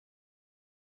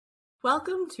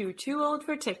Welcome to Too Old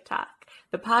for TikTok,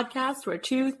 the podcast where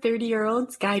two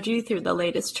 30-year-olds guide you through the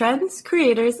latest trends,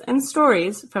 creators, and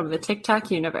stories from the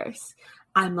TikTok universe.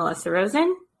 I'm Melissa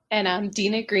Rosen. And I'm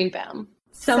Dina Greenbaum.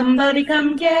 Somebody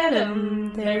come get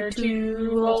 'em, they're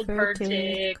too old for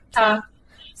TikTok.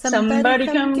 Somebody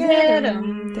come get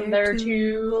 'em, they're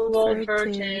too old for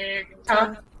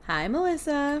TikTok. Hi,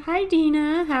 Melissa. Hi,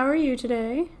 Dina. How are you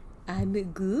today? I'm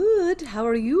good. How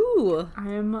are you?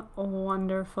 I'm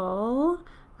wonderful.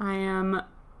 I am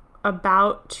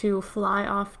about to fly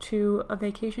off to a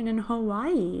vacation in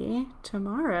Hawaii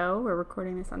tomorrow. We're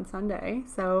recording this on Sunday,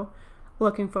 so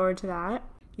looking forward to that.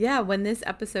 Yeah, when this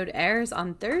episode airs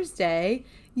on Thursday,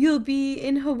 you'll be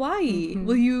in Hawaii.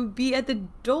 Will you be at the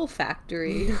Dole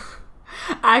Factory?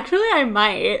 Actually, I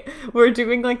might. We're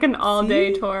doing like an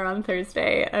all-day tour on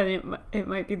Thursday, and it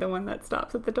might be the one that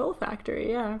stops at the Dole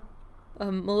Factory, yeah.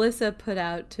 Melissa put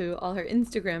out to all her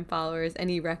Instagram followers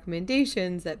any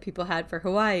recommendations that people had for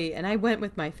Hawaii, and I went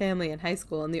with my family in high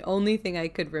school, and the only thing I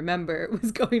could remember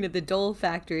was going to the Dole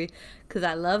Factory because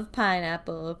I love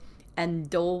pineapple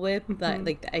and Dole Whip.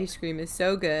 Like the ice cream is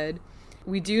so good.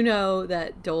 We do know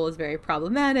that Dole is very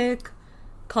problematic,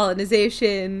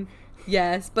 colonization,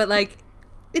 yes, but like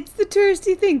it's the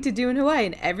touristy thing to do in Hawaii,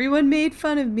 and everyone made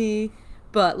fun of me.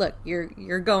 But look,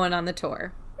 you're going on the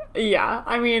tour. Yeah,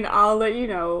 I mean, I'll let you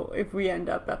know if we end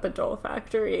up at the Dole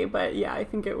Factory, but yeah, I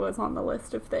think it was on the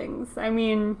list of things. I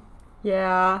mean,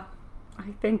 yeah,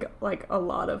 I think like a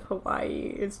lot of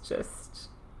Hawaii is just,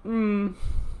 I'm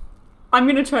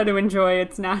going to try to enjoy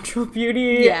its natural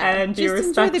beauty and be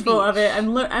respectful of it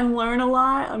and learn a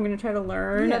lot. I'm going to try to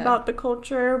learn about the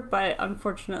culture, but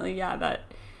unfortunately, yeah,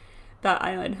 that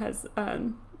island has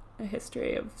a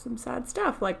history of some sad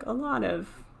stuff, like a lot of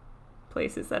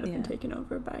places that have been taken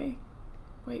over by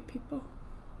white people.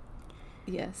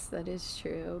 Yes, that is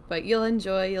true. But you'll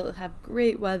have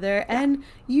great weather, and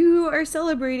you are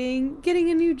celebrating getting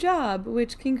a new job,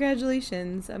 which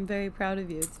congratulations. I'm very proud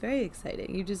of you. It's very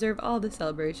exciting. You deserve all the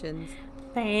celebrations.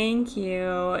 Thank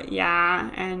you.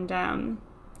 Yeah, and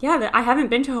I haven't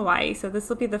been to Hawaii, so this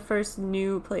will be the first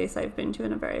new place I've been to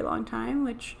in a very long time,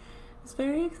 which is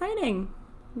very exciting.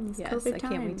 Yes, I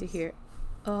can't wait to hear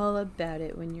all about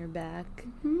it when you're back.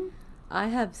 Mm-hmm. I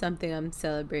have something I'm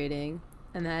celebrating,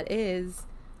 and that is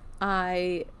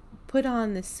I put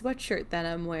on this sweatshirt that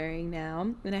I'm wearing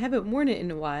now, and I haven't worn it in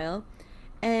a while,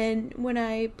 and when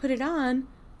I put it on,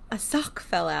 a sock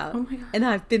fell out. Oh my God. And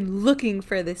I've been looking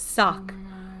for this sock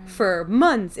for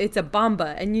months. It's a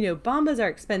Bomba, and you know Bombas are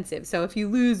expensive, so if you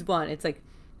lose one, it's like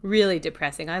really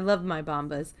depressing. I love my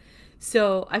Bombas.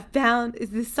 So I found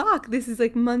this sock. This is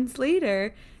like months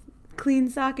later. Clean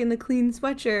sock in the clean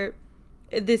sweatshirt.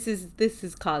 This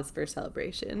is cause for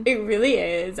celebration. It really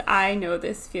is. I know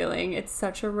this feeling. It's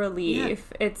such a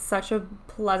relief. Yeah. It's such a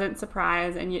pleasant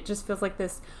surprise, and it just feels like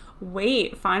this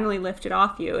weight finally lifted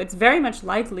off you. It's very much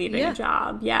like leaving a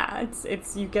job. Yeah,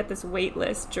 it's you get this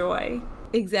weightless joy.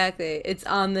 Exactly. It's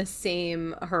on the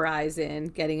same horizon.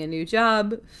 Getting a new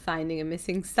job, finding a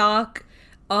missing sock.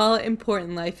 All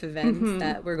important life events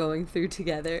that we're going through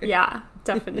together. Yeah,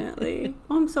 definitely.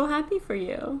 Oh, I'm so happy for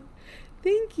you.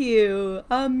 Thank you.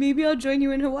 Maybe I'll join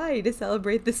you in Hawaii to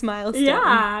celebrate this milestone.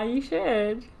 Yeah, you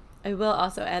should. I will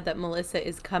also add that Melissa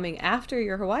is coming after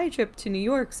your Hawaii trip to New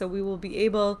York, so we will be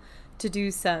able to do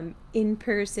some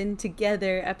in-person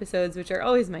together episodes, which are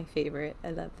always my favorite.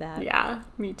 I love that. Yeah,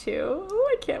 me too.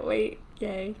 Oh, I can't wait.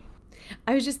 Yay.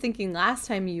 I was just thinking last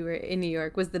time you were in New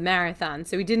York was the marathon,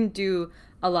 so we didn't do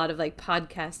a lot of like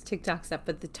podcast TikTok stuff,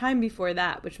 but the time before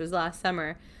that, which was last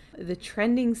summer, the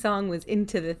trending song was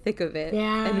Into the Thick of It.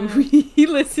 Yeah. And we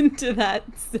listened to that.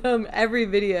 Every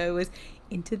video was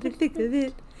Into the Thick of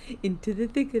It, Into the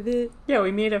Thick of It. Yeah,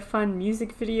 we made a fun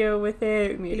music video with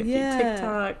it. We made a few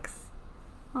TikToks.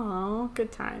 Aw,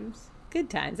 good times.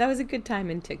 Good times. That was a good time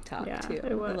in TikTok too.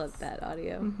 It was. I love that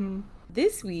audio. Mm-hmm.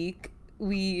 This week,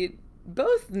 we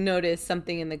both noticed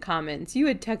something in the comments. You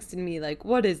had texted me like,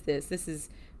 what is this?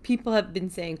 People have been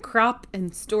saying crop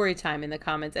and story time in the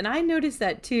comments, and I noticed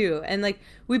that too. And like,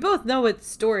 we both know what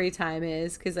story time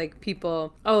is because like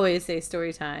people always say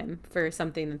story time for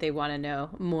something that they want to know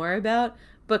more about,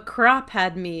 but crop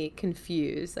had me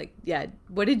confused. Like, yeah,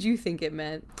 what did you think it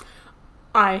meant?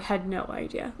 I had no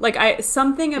idea. Like,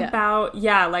 about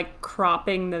like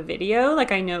cropping the video.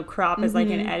 Like, I know crop is like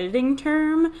an editing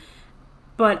term,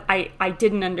 but I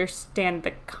didn't understand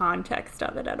the context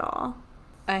of it at all.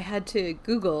 I had to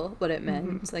Google what it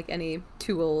meant, like any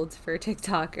too old for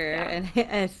TikToker,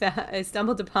 and I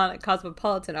stumbled upon a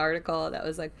Cosmopolitan article that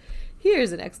was like,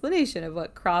 here's an explanation of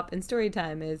what crop and story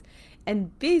time is.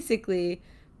 And basically,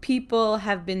 people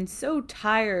have been so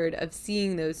tired of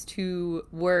seeing those two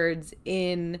words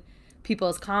in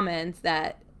people's comments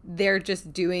that they're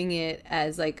just doing it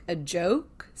as like a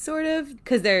joke, sort of,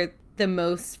 because they're the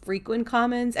most frequent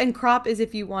comments. And crop is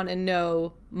if you want to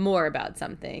know more about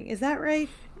something. Is that right?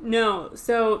 No.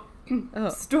 So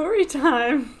story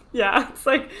time. Yeah, it's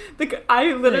like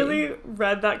I literally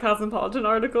read that Cosmopolitan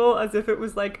article as if it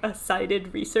was like a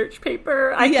cited research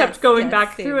paper. I kept going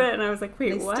back through it, and I was like,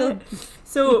 "Wait, what?"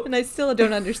 And I still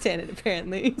don't understand it.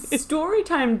 Apparently, story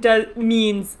time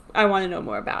means I want to know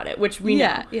more about it, which we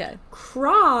know. Yeah.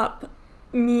 Crop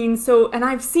means and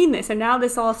I've seen this, and now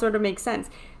this all sort of makes sense.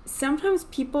 Sometimes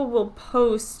people will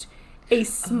post a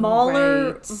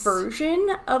smaller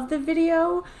version of the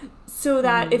video so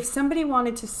that if somebody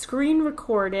wanted to screen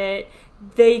record it,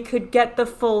 they could get the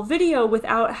full video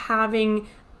without having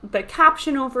the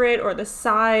caption over it or the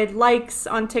side likes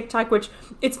on TikTok, which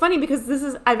it's funny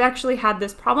because I've actually had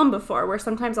this problem before where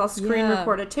sometimes I'll screen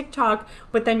record a TikTok,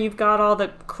 but then you've got all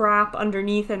the crap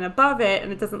underneath and above it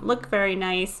and it doesn't look very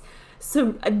nice.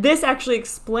 So this actually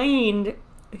explained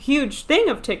a huge thing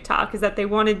of TikTok is that they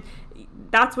wanted,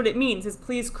 that's what it means, is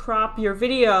please crop your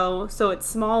video so it's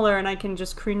smaller and I can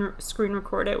just screen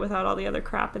record it without all the other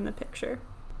crap in the picture.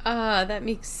 That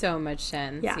makes so much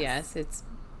sense. Yes, it's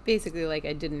basically like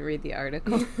I didn't read the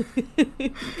article,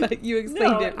 but you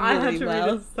explained it really well. I had to read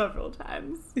it several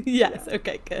times. Yes,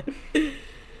 okay, good.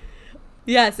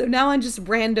 Yeah, so now on just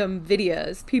random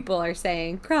videos, people are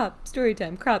saying, crop, story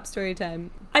time, crop, story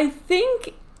time. I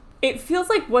think it feels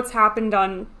like what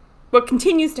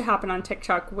continues to happen on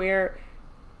TikTok, where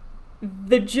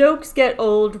the jokes get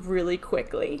old really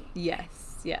quickly.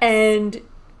 Yes. And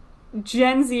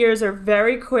Gen Zers are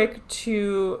very quick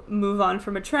to move on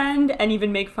from a trend and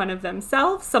even make fun of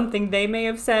themselves. Something they may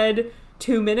have said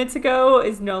 2 minutes ago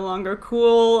is no longer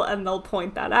cool, and they'll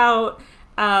point that out.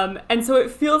 And so it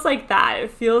feels like that.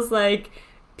 It feels like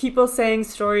people saying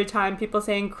story time, people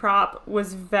saying crop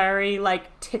was very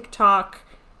like TikTok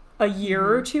a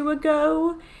year or two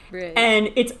ago. Right. And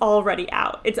it's already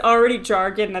out. It's already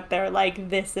jargon that they're like,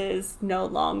 this is no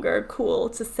longer cool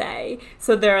to say.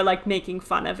 So they're like making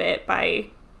fun of it by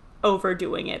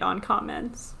overdoing it on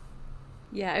comments.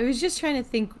 Yeah, I was just trying to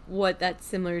think what that's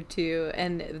similar to,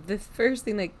 and the first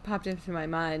thing that popped into my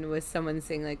mind was someone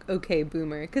saying like, okay,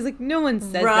 boomer, because like no one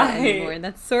says that anymore, and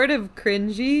that's sort of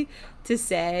cringy to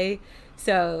say.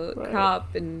 So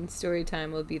crop and story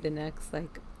time will be the next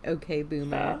like, okay,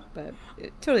 boomer, but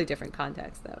totally different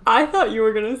context though. I thought you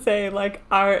were gonna say like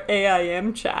our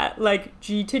AIM chat, like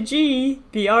G to G,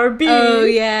 BRB. Oh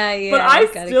yeah. But I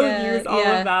still use all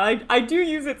of that. I do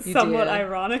use it somewhat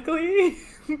ironically,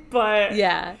 but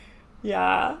yeah,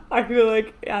 I feel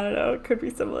like, I don't know, it could be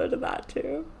similar to that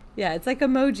too. Yeah, it's like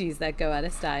emojis that go out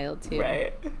of style too.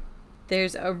 Right.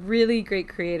 There's a really great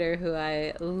creator who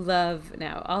I love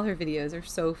now. All her videos are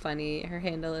so funny. Her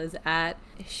handle is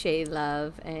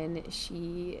 @ShayLove, and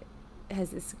she has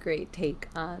this great take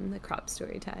on the crop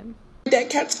story time. That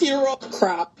cat's funeral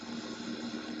crop.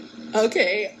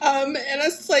 Okay. And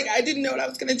it's like, I didn't know what I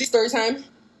was gonna do. Story time.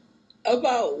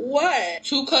 About what?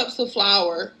 2 cups of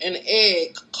flour, an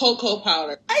egg, cocoa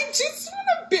powder. I just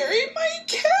want to bury my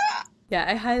cat. Yeah,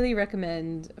 I highly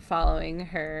recommend following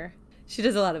her. She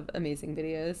does a lot of amazing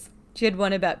videos. She had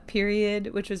one about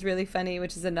period, which was really funny,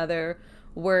 which is another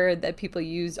word that people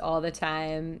use all the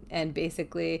time. And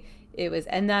basically it was,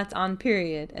 and that's on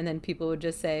period. And then people would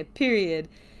just say period,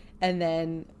 and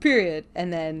then period,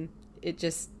 and then it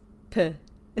just And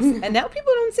now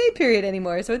people don't say period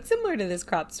anymore. So it's similar to this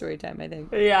crop story time, I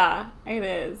think. Yeah, it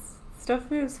is. Stuff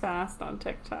moves fast on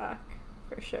TikTok,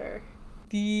 for sure.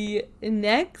 The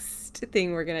next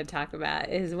thing we're going to talk about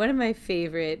is one of my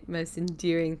favorite, most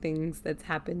endearing things that's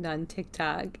happened on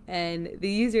TikTok. And the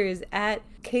user is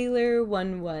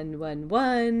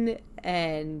 @Kaylor1111.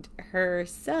 And her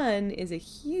son is a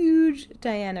huge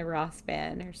Diana Ross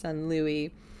fan, her son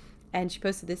Louis. And she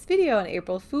posted this video on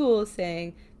April Fool's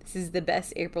saying, this is the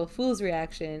best April Fool's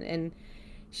reaction. And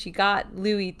she got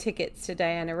Louis tickets to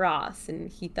Diana Ross, and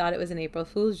he thought it was an April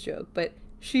Fool's joke, but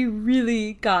she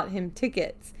really got him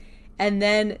tickets. And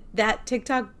then that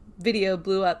TikTok video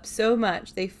blew up so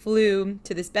much, they flew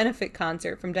to this benefit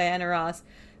concert from Diana Ross.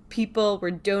 People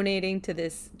were donating to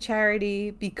this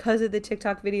charity because of the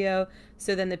TikTok video.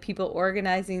 So then the people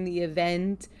organizing the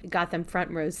event got them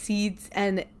front row seats.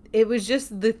 And it was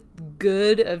just the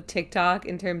good of TikTok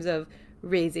in terms of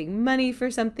raising money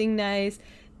for something nice.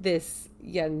 This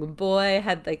young boy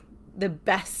had like the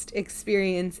best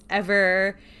experience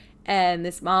ever. And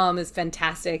this mom is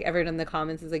fantastic. Everyone in the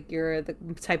comments is like, you're the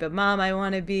type of mom I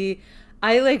want to be.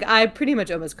 I pretty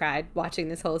much almost cried watching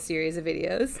this whole series of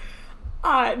videos.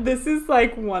 This is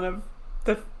like one of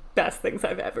the best things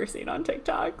I've ever seen on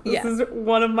TikTok. This is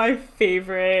one of my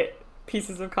favorite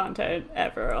pieces of content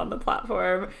ever on the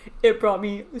platform. It brought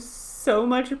me so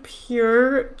much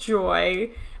pure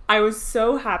joy. I was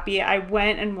so happy. I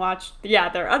went and watched,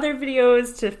 their other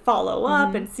videos to follow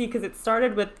up and see, because it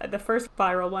started with, the first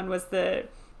viral one was the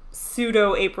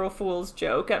pseudo April Fool's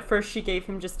joke. At first she gave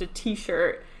him just a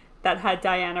t-shirt that had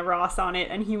Diana Ross on it,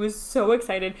 and he was so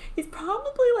excited. He's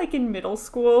probably like in middle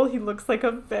school. He looks like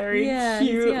a very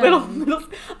cute little middle.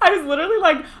 I was literally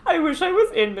like, I wish I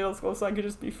was in middle school so I could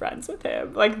just be friends with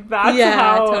him. Like, that's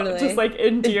how just like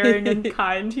endearing and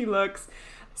kind he looks.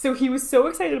 So he was so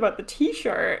excited about the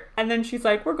t-shirt, and then she's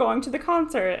like, we're going to the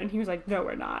concert, and he was like, no,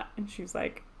 we're not. And she was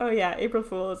like, oh yeah, April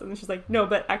Fool's. And then she's like, no,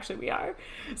 but actually we are.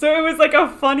 So it was like a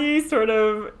funny sort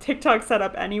of TikTok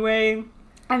setup anyway.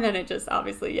 And then it just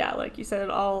obviously, like you said, it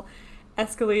all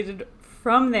escalated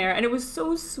from there. And it was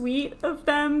so sweet of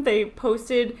them. They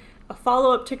posted a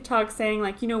follow-up TikTok saying,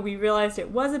 like, we realized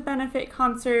it was a benefit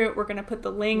concert. We're going to put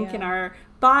the link in our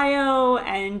bio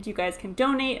and you guys can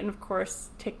donate. And of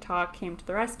course, TikTok came to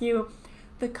the rescue.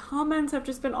 The comments have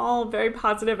just been all very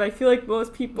positive. I feel like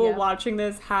most people watching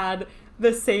this had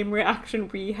the same reaction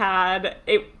we had.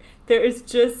 There is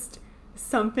just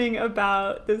something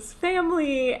about this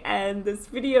family and this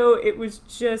video. It was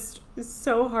just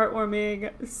so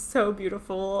heartwarming, so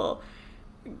beautiful.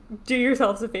 Do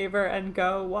yourselves a favor and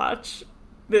go watch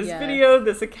this video,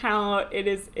 this account.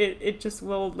 It just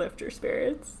will lift your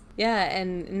spirits. Yeah,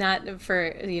 and not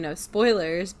for,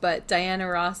 spoilers, but Diana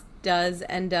Ross does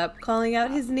end up calling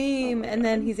out his name, and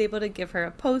then he's able to give her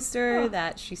a poster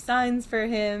that she signs for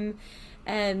him.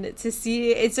 And to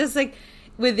see, it's just like,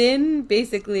 within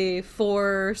basically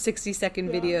 4 60-second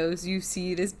videos, you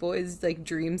see this boy's like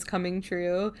dreams coming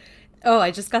true. Oh,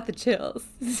 I just got the chills.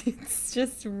 It's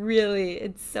just really,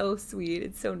 it's so sweet.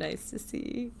 It's so nice to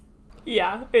see.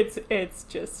 Yeah, it's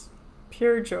just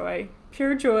pure joy.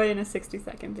 Pure joy in a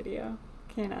 60-second video.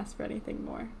 Can't ask for anything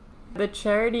more. The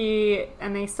charity,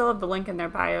 and they still have the link in their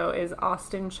bio, is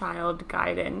Austin Child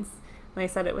Guidance. And they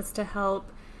said it was to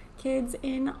help kids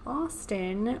in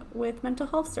Austin with mental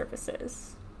health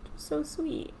services. So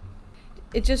sweet.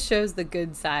 It just shows the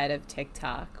good side of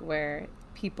TikTok, where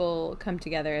people come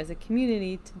together as a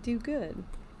community to do good.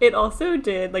 It also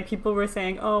did, like, people were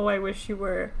saying, oh, I wish you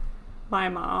were my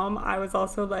mom. I was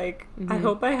also like, I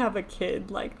hope I have a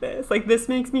kid like this. Like, this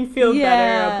makes me feel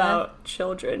better about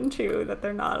children too, that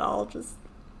they're not all just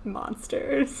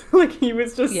monsters. Like, he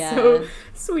was just so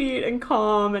sweet and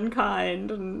calm and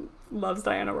kind and loves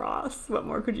Diana Ross. What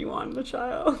more could you want in a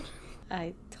child?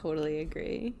 I totally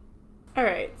agree. All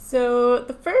right, so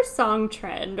the first song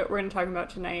trend we're going to talk about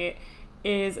tonight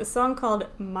is a song called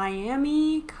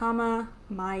Miami,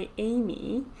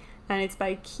 Miami, and it's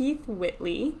by Keith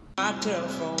Whitley. My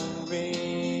telephone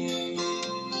ring,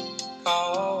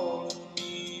 calling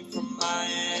me from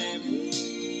Miami,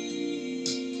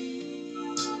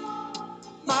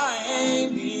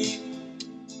 Miami.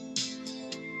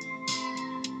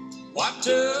 What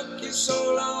took you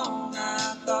so long?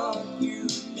 I thought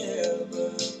you'd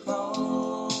never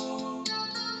call.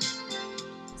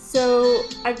 So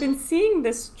I've been seeing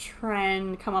this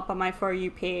trend come up on my For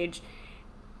You page,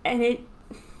 and it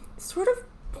sort of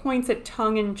points a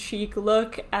tongue-in-cheek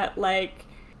look at, like,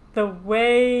 the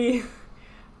way,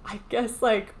 I guess,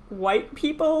 like, white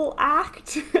people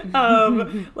act.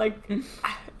 Like,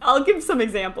 I'll give some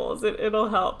examples. It'll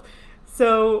help.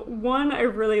 So one I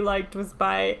really liked was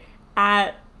by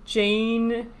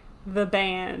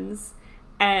 @JaneTheBands,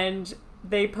 and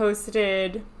they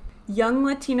posted, young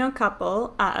Latino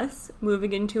couple, us,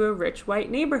 moving into a rich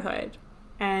white neighborhood.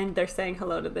 And they're saying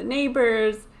hello to the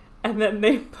neighbors, and then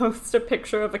they post a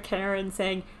picture of a Karen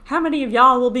saying, how many of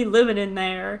y'all will be living in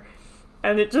there?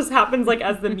 And it just happens, like,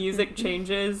 as the music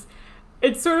changes.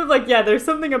 It's sort of like, there's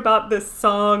something about this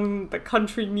song, the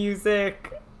country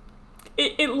music.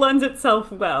 It lends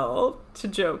itself well to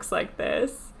jokes like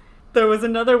this. There was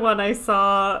another one I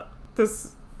saw,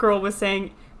 this girl was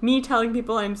saying, me telling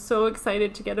people I'm so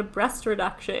excited to get a breast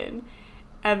reduction.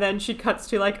 And then she cuts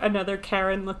to, like, another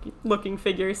Karen looking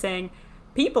figure saying,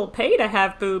 people pay to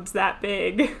have boobs that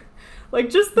big. Like,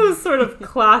 just those sort of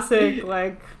classic,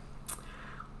 like,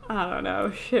 I don't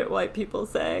know, shit white people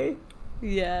say.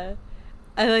 Yeah.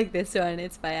 I like this one.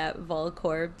 It's by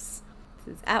 @Volcorpse.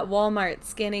 It's at Walmart,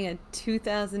 scanning a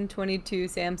 2022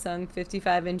 Samsung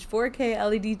 55-inch 4K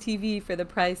LED TV for the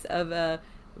price of a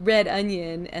red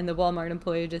onion, and the Walmart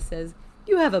employee just says,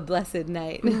 you have a blessed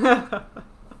night.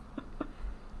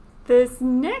 This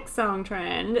next song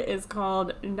trend is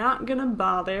called Not Gonna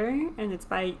Bother, and it's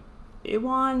by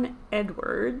Iwan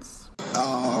Edwards.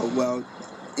 Oh, well,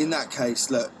 in that case,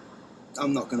 look,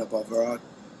 I'm not going to bother.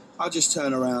 I'll just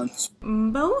turn around.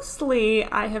 Mostly,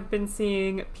 I have been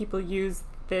seeing people use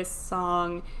this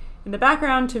song in the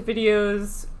background to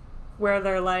videos where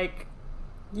they're like,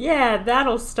 yeah,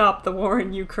 that'll stop the war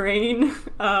in Ukraine.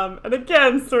 And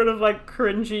again, sort of like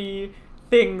cringy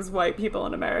things white people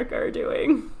in America are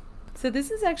doing. So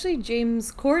this is actually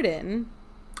James Corden.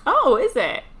 Oh, is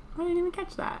it? I didn't even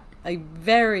catch that. A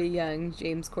very young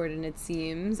James Corden, it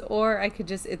seems. Or I could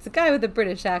just, it's a guy with a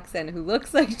British accent who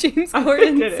looks like James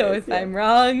Corden. So if I'm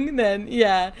wrong, then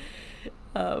yeah.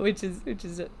 Which is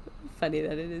funny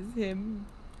that it is him.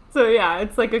 So yeah,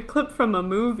 it's like a clip from a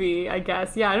movie, I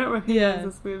guess. Yeah, I don't recognize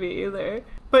this movie either.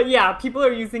 But yeah, people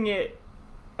are using it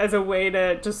as a way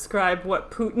to describe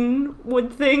what Putin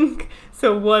would think.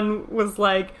 So one was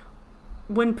like,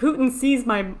 when Putin sees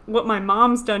what my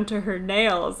mom's done to her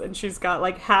nails, and she's got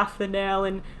like half the nail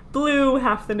in blue,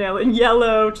 half the nail in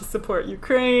yellow to support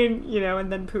Ukraine, you know, and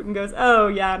then Putin goes, oh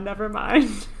yeah, never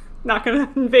mind. Not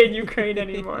gonna invade Ukraine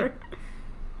anymore.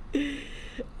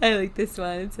 I like this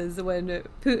one. It says, when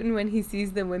Putin, when he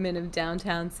sees the women of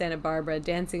downtown Santa Barbara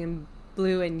dancing in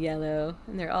blue and yellow,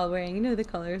 and they're all wearing, you know, the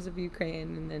colors of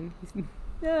Ukraine, and then he's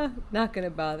not gonna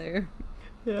bother.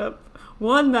 Yep.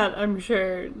 One that I'm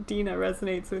sure, Dina,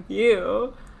 resonates with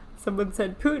you. Someone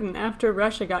said Putin after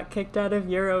Russia got kicked out of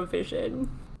Eurovision.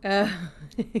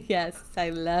 Yes,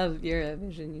 I love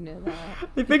Eurovision, you know that.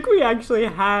 I think we actually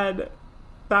had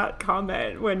that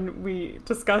comment when we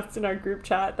discussed in our group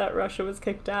chat that Russia was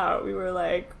kicked out. We were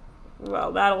like,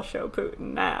 well, that'll show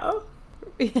Putin now.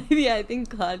 Yeah, I think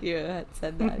Claudio had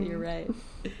said that. You're right.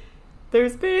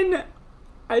 There's been,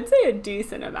 I'd say, a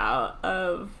decent amount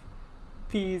of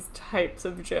these types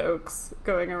of jokes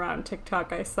going around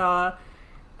TikTok. I saw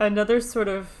another sort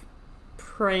of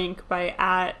prank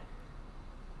by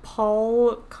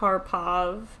 @Paul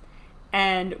Karpov,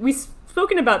 and we've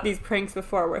spoken about these pranks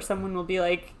before where someone will be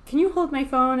like, can you hold my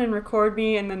phone and record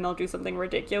me, and then they'll do something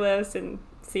ridiculous and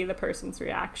see the person's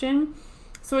reaction.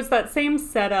 So it's that same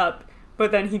setup,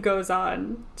 but then he goes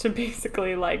on to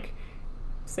basically like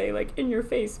say like, in your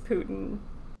face, Putin.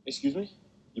 Excuse me?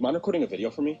 You mind recording a video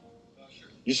for me?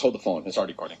 You just hold the phone. It's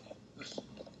already recording.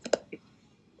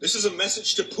 This is a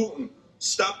message to Putin.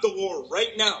 Stop the war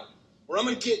right now, or I'm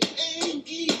gonna get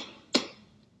angry.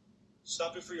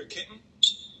 Stop it for your kitten.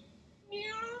 Meow,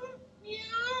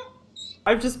 meow.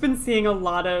 I've just been seeing a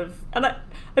lot of, and I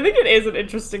think it is an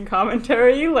interesting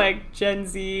commentary, like Gen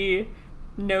Z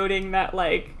noting that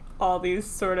like all these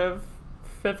sort of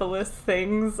frivolous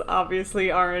things obviously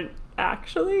aren't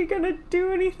actually gonna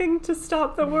do anything to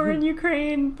stop the war in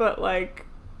Ukraine, but like,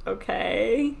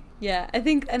 okay. Yeah, I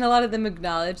think, and a lot of them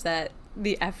acknowledge that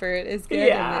the effort is good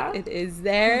and it is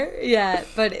there. Yeah,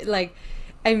 but like,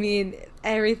 I mean,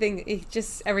 everything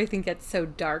gets so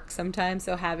dark sometimes.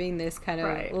 So having this kind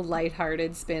of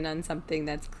lighthearted spin on something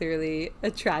that's clearly a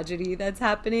tragedy that's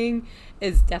happening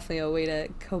is definitely a way to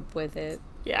cope with it.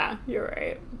 Yeah, you're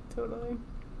right. Totally.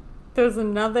 There's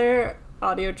another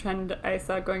audio trend I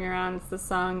saw going around. It's the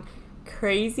song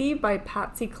Crazy by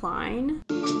Patsy Cline.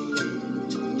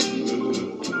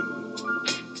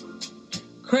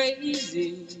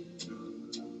 Crazy,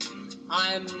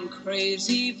 I'm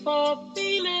crazy for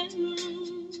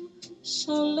feeling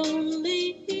so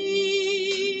lonely.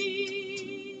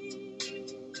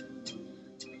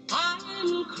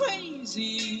 I'm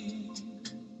crazy,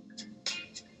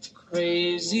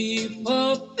 crazy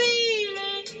for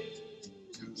feeling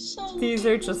so. These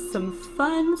are just some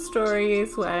fun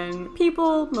stories when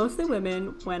people, mostly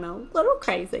women, went a little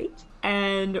crazy.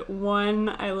 And one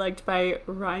I liked by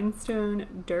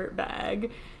Rhinestone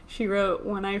Dirtbag. She wrote,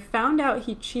 when I found out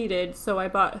he cheated, so I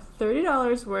bought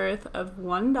 $30 worth of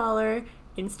 $1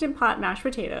 Instant Pot mashed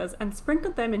potatoes and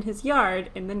sprinkled them in his yard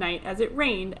in the night as it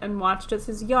rained and watched as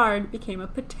his yard became a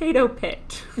potato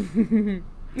pit.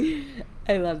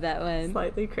 I love that one.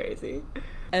 Slightly crazy.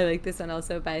 I like this one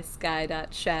also by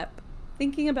Sky.Shep.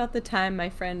 Thinking about the time my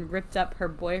friend ripped up her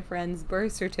boyfriend's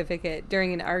birth certificate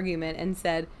during an argument and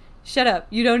said, "Shut up,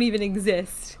 you don't even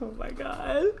exist." Oh my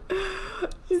god.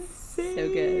 Insane. So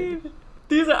good.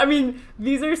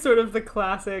 These are sort of the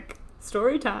classic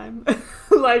story time.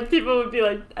 Like, people would be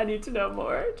like, I need to know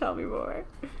more. Tell me more.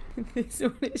 This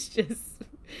one is just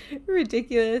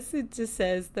ridiculous. It just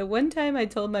says, the one time I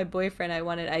told my boyfriend I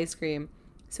wanted ice cream,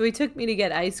 so he took me to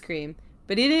get ice cream,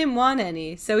 but he didn't want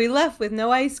any, so he left with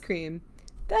no ice cream.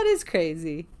 That is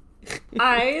crazy.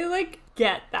 I,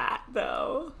 get that,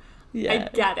 though. Yeah. I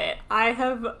get it. I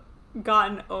have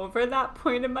gotten over that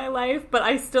point in my life, but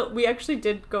we actually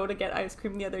did go to get ice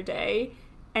cream the other day,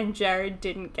 and Jared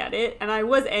didn't get it, and I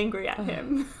was angry at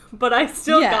him, but I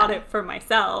still got it for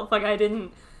myself. Like, I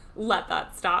didn't let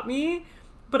that stop me,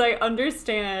 but I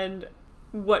understand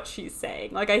what she's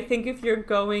saying. Like, I think if you're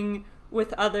going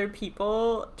with other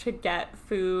people to get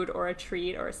food or a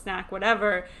treat or a snack,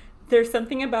 whatever, there's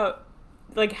something about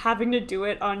like having to do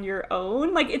it on your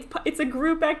own. Like, it's a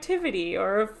group activity,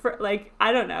 or like,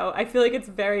 I don't know, I feel like it's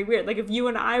very weird. Like, if you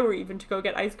and I were even to go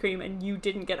get ice cream and you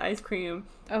didn't get ice cream,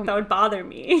 that would bother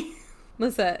me.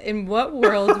 Melissa, in what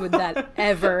world would that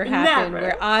ever happen? Never.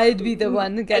 Where I'd be the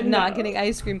one not getting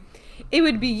ice cream? It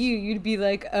would be you. You'd be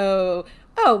like, oh,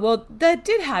 well, that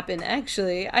did happen,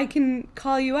 actually. I can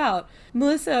call you out.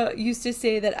 Melissa used to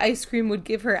say that ice cream would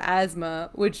give her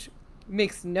asthma, which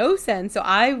makes no sense. So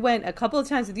I went a couple of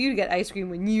times with you to get ice cream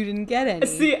when you didn't get any.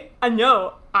 See,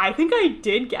 no, I think I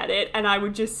did get it, and I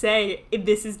would just say,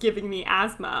 this is giving me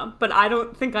asthma, but I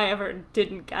don't think I ever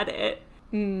didn't get it.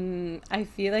 I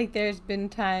feel like there's been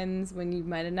times when you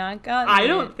might have not gotten it. I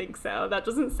don't think so. That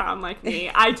doesn't sound like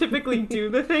me. I typically do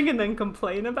the thing and then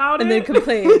complain about it. And then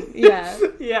complain, yeah.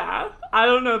 Yeah. I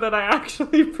don't know that I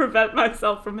actually prevent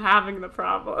myself from having the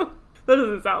problem. That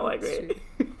doesn't sound like me.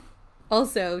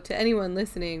 Also, to anyone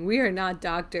listening, we are not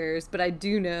doctors, but I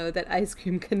do know that ice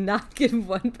cream cannot give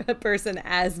one person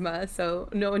asthma, so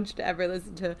no one should ever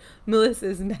listen to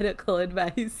Melissa's medical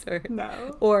advice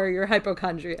or your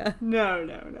hypochondria.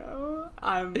 No.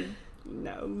 I'm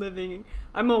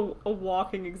a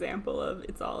walking example of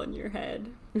it's all in your head.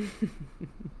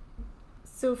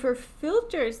 So for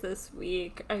filters this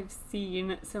week, I've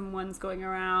seen some ones going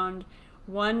around.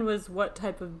 One was, what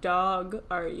type of dog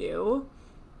are you?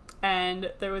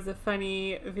 And there was a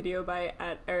funny video by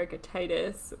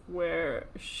 @EricaTitus where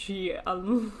she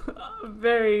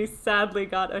very sadly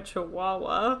got a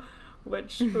Chihuahua,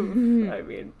 which, oof, I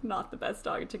mean, not the best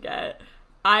dog to get.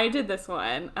 I did this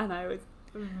one, and I was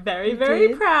very, very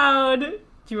proud. Do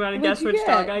you want to guess which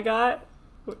dog I got?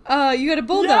 You got a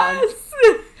bulldog. Yes!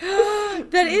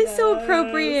 That is so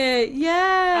appropriate.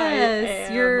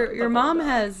 Yes. Your mom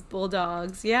has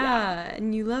bulldogs. Yeah.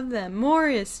 And you love them.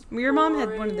 Morris. Your mom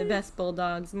had one of the best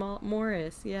bulldogs.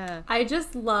 Morris. Yeah. I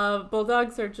just love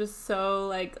bulldogs. Are just so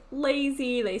like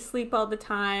lazy. They sleep all the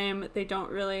time. They don't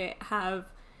really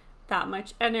have that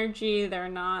much energy. They're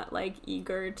not like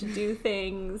eager to do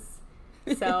things.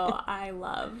 So I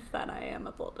love that I am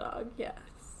a bulldog. Yes.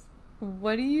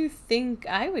 What do you think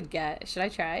I would get? Should I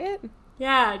try it?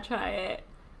 Yeah, try it.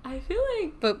 I feel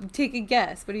like... But take a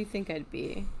guess. What do you think I'd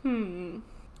be?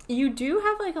 You do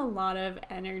have, like, a lot of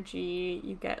energy.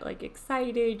 You get, like,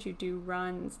 excited. You do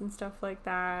runs and stuff like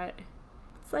that.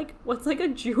 It's like, what's, like, a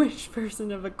Jewish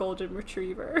version of a golden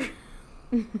retriever?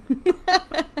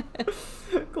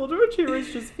 Golden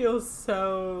retrievers just feel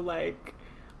so, like,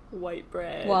 white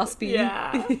bread. Waspy.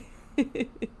 Yeah.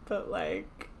 But,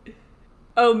 like...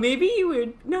 Oh, maybe you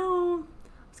would... No.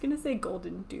 I was going to say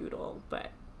golden doodle,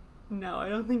 but no, I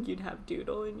don't think you'd have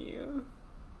doodle in you.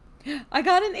 I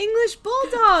got an English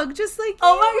bulldog, just like you.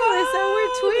 Oh my God! So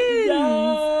we're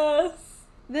twins. Yes!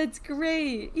 That's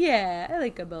great. Yeah, I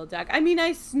like a bulldog. I mean,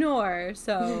 I snore,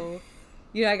 so...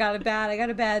 I got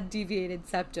a bad deviated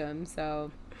septum,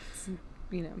 so...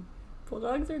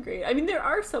 Bulldogs are great. I mean, there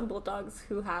are some bulldogs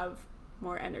who have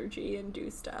more energy and do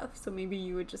stuff, so maybe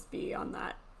you would just be on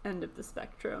that end of the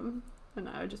spectrum, and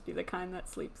I would just be the kind that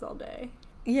sleeps all day.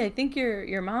 Yeah, I think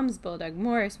your mom's bulldog,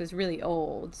 Morris, was really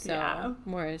old, so yeah.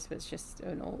 Morris was just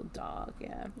an old dog,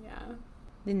 yeah. Yeah.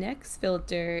 The next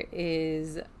filter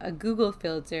is a Google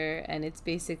filter, and it's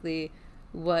basically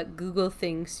what Google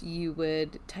thinks you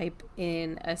would type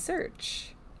in a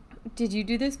search. Did you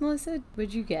do this, Melissa?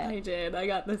 What'd you get? I did. I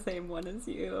got the same one as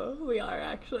you. We are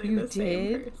actually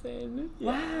same person.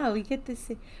 Yeah. Wow, we get the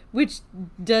same. Which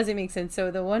doesn't make sense.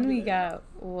 So the one we got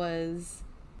was...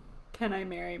 Can I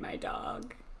marry my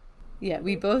dog? Yeah,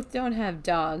 we both don't have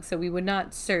dogs, so we would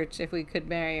not search if we could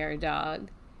marry our dog.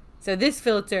 So this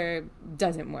filter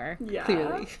doesn't work,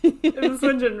 clearly. This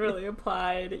one didn't really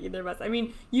apply to either of us. I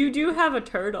mean, you do have a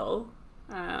turtle.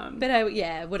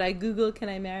 But would I Google, can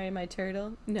I marry my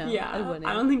turtle? No, I wouldn't.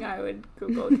 I don't think I would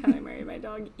Google, can I marry my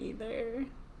dog either.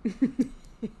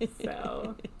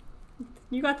 So,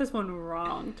 you got this one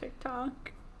wrong,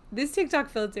 TikTok. This TikTok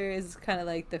filter is kind of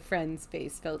like the friend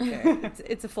space filter.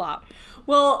 It's a flop.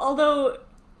 Well, although,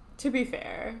 to be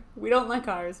fair, we don't like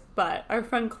ours, but our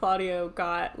friend Claudio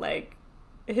got, like,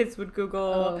 his would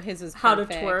Google his was how to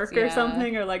twerk or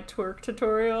something, or, like, twerk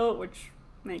tutorial, which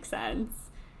makes sense.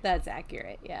 That's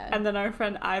accurate, yeah. And then our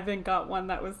friend Ivan got one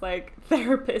that was like,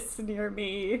 therapists near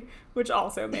me, which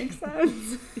also makes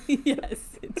sense. Yes,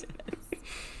 it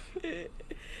does.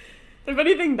 If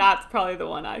anything, that's probably the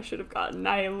one I should have gotten.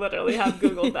 I literally have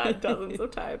Googled that dozens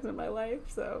of times in my life,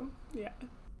 so yeah.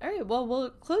 All right, well, we'll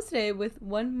close today with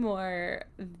one more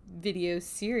video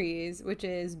series, which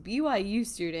is BYU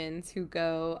students who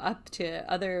go up to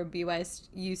other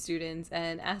BYU students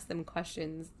and ask them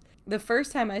questions. The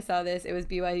first time I saw this, it was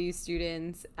BYU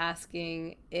students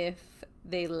asking if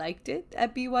they liked it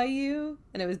at BYU,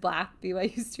 and it was Black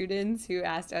BYU students who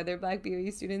asked other Black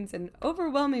BYU students, and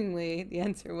overwhelmingly the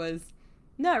answer was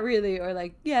not really, or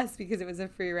like yes, because it was a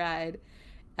free ride.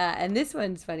 And this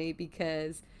one's funny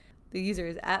because the user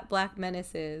is at Black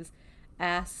Menaces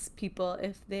asks people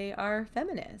if they are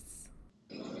feminists.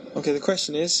 Okay, the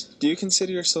question is, do you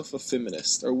consider yourself a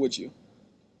feminist, or would you?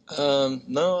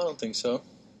 No, I don't think so.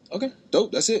 Okay,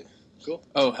 dope, that's it. Cool.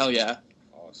 Oh, hell yeah.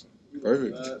 Awesome.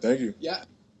 Perfect. Thank you. Yeah.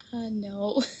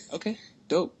 No. Okay,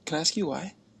 dope. Can I ask you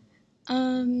why?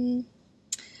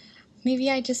 Maybe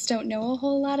I just don't know a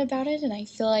whole lot about it, and I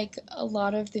feel like a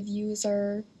lot of the views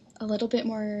are a little bit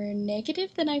more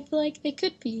negative than I feel like they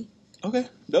could be. Okay,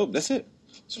 dope, that's it.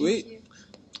 Sweet.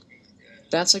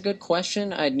 That's a good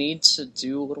question. I'd need to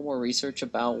do a little more research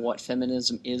about what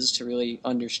feminism is to really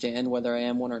understand whether I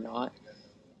am one or not.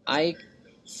 I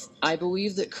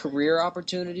believe that career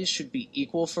opportunities should be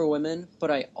equal for women, but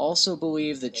I also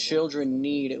believe that children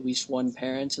need at least one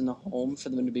parent in the home for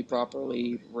them to be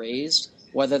properly raised,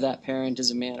 whether that parent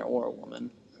is a man or a woman.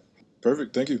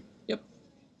 Perfect, thank you. Yep.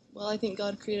 Well, I think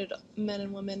God created men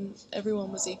and women.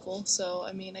 Everyone was equal, so,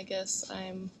 I mean, I guess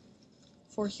I'm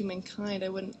for humankind. I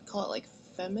wouldn't call it, like,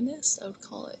 feminist. I would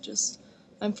call it just,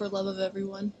 I'm for love of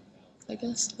everyone, I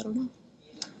guess. I don't know.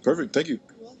 Perfect, thank you.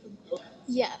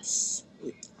 Yes.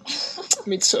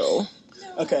 Me too.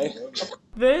 Okay.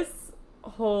 This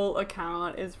whole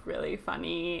account is really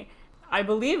funny. I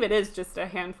believe it is just a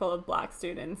handful of Black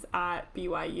students at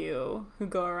BYU who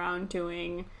go around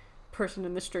doing person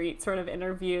in the street sort of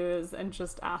interviews and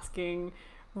just asking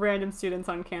random students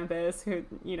on campus who,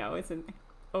 you know, is an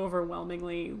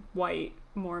overwhelmingly white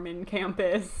Mormon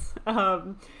campus.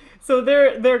 So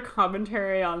their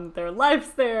commentary on their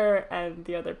lives there and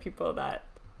the other people that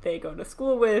they go to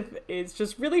school with is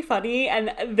just really funny,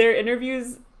 and their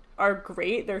interviews are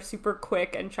great. They're super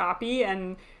quick and choppy,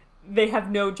 and they have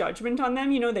no judgment on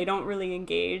them. You know, they don't really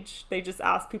engage. They just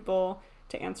ask people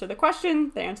to answer the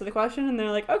question. They answer the question, and they're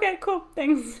like, okay, cool,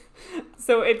 thanks.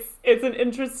 So it's an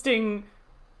interesting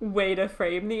way to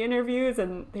frame the interviews,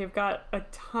 and they've got a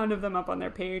ton of them up on their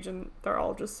page, and they're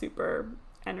all just super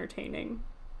entertaining.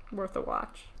 Worth a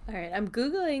watch. All right, I'm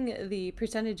Googling the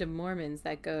percentage of Mormons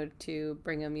that go to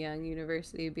Brigham Young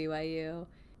University, BYU.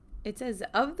 It says,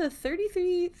 of the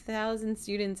 33,000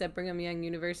 students at Brigham Young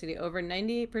University, over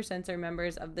 98% are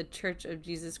members of the Church of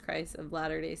Jesus Christ of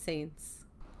Latter-day Saints.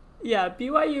 Yeah,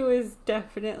 BYU is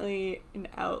definitely an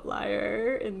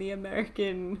outlier in the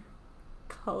American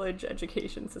college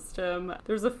education system.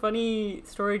 There's a funny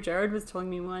story Jared was telling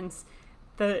me once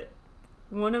that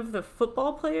one of the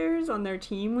football players on their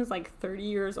team was like 30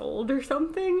 years old or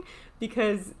something,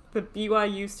 because the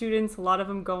BYU students, a lot of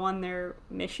them go on their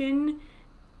mission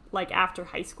like after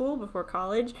high school, before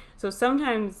college. So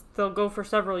sometimes they'll go for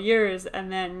several years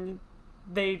and then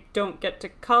they don't get to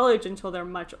college until they're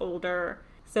much older.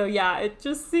 So yeah, it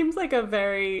just seems like a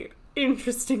very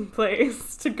interesting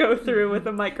place to go through with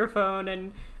a microphone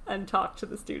and talk to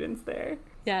the students there.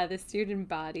 Yeah, the student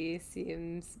body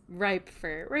seems ripe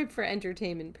for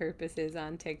entertainment purposes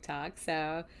on TikTok.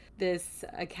 So this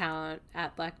account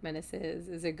at Black Menaces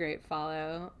is a great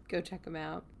follow. Go check them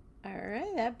out. All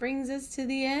right, that brings us to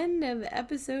the end of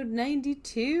episode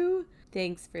 92.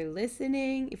 Thanks for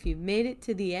listening. If you've made it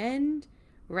to the end,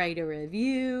 write a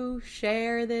review,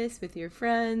 share this with your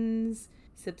friends,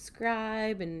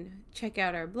 subscribe, and check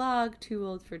out our blog,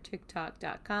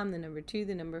 tooOldForTikTok.com, the number 2,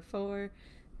 the number 4.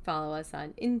 Follow us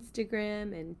on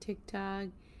Instagram and TikTok.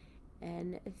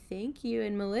 And thank you.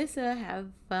 And Melissa, have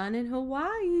fun in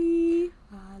Hawaii.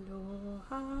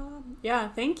 Aloha. Yeah,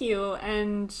 thank you.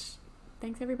 And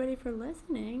thanks everybody for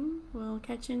listening. We'll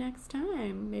catch you next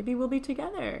time. Maybe we'll be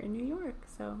together in New York.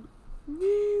 So,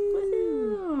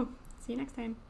 woohoo! See you next time.